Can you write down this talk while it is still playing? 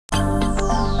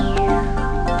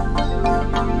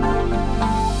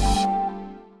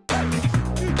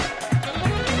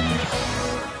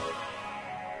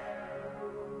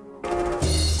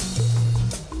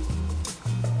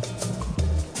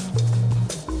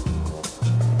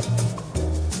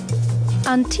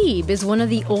Antibes is one of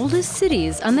the oldest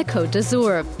cities on the Côte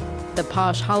d'Azur. The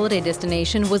posh holiday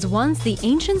destination was once the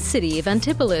ancient city of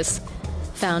Antibes.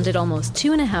 Founded almost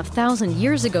 2,500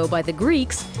 years ago by the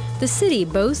Greeks, the city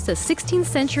boasts a 16th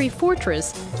century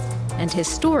fortress and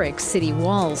historic city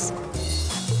walls.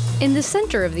 In the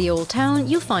center of the old town,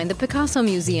 you'll find the Picasso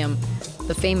Museum.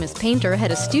 The famous painter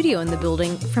had a studio in the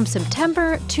building from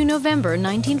September to November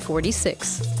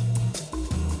 1946.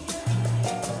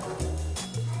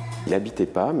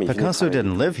 Picasso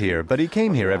didn't live here, but he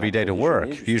came here every day to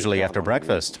work, usually after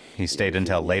breakfast. He stayed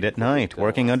until late at night,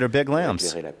 working under big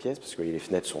lamps.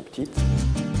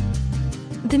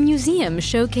 The museum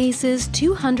showcases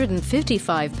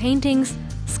 255 paintings,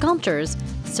 sculptures,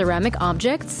 ceramic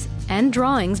objects, and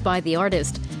drawings by the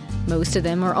artist. Most of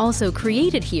them are also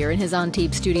created here in his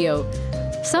Antibes studio.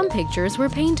 Some pictures were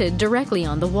painted directly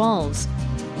on the walls.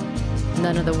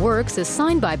 None of the works is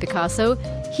signed by Picasso.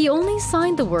 He only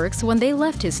signed the works when they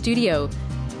left his studio.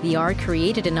 The art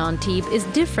created in Antibes is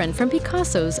different from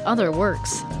Picasso's other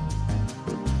works.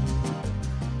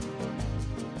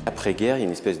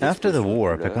 After the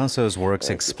war, Picasso's works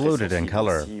exploded in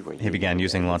color. He began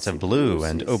using lots of blue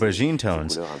and aubergine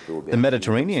tones. The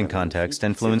Mediterranean context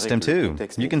influenced him too.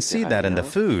 You can see that in the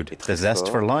food, the zest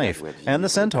for life, and the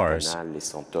centaurs.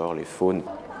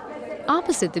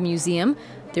 Opposite the museum,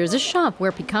 there's a shop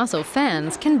where Picasso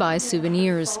fans can buy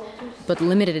souvenirs. But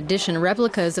limited edition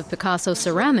replicas of Picasso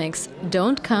ceramics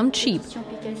don't come cheap.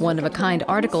 One-of-a-kind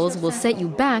articles will set you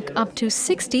back up to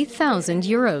 60,000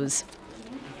 euros.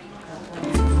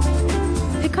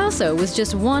 Picasso was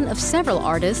just one of several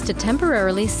artists to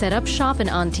temporarily set up shop in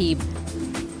Antibes.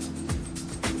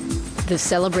 The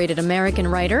celebrated American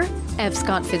writer, F.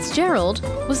 Scott Fitzgerald,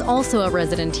 was also a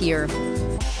resident here.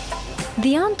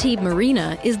 The Antibes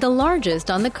Marina is the largest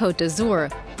on the Côte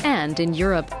d'Azur and in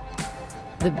Europe.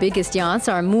 The biggest yachts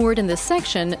are moored in the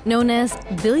section known as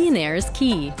Billionaire's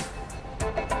Quay.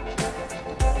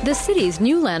 The city's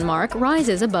new landmark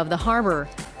rises above the harbor,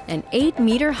 an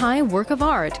 8-meter-high work of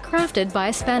art crafted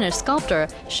by Spanish sculptor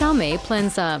Jaume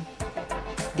Plensa.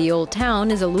 The old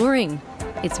town is alluring.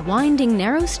 Its winding,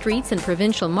 narrow streets and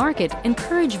provincial market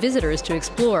encourage visitors to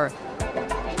explore.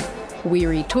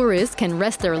 Weary tourists can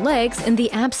rest their legs in the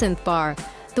Absinth Bar.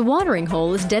 The watering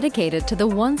hole is dedicated to the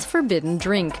once forbidden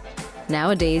drink.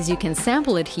 Nowadays, you can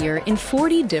sample it here in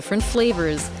 40 different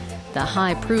flavors. The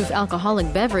high-proof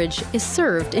alcoholic beverage is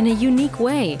served in a unique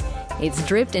way. It's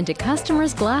dripped into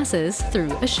customers' glasses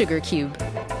through a sugar cube.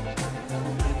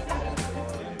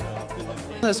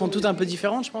 The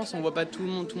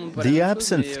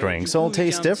absinthe drinks all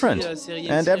taste different,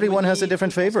 and everyone has a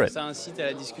different favorite.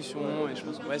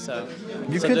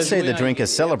 You could say the drink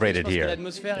is celebrated here.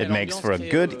 It makes for a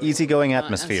good, easygoing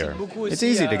atmosphere. It's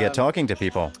easy to get talking to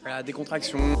people.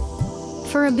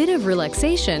 For a bit of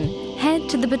relaxation, head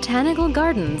to the botanical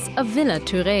gardens of Villa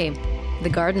Touré. The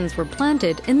gardens were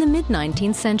planted in the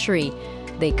mid-19th century.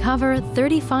 They cover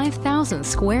 35,000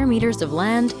 square meters of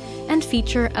land and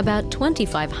feature about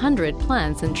 2,500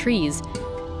 plants and trees,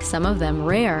 some of them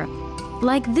rare,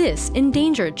 like this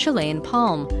endangered Chilean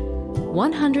palm,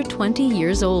 120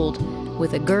 years old,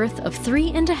 with a girth of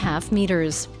 3.5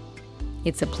 meters.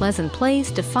 It's a pleasant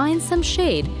place to find some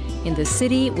shade in the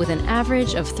city with an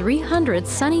average of 300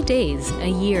 sunny days a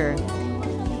year.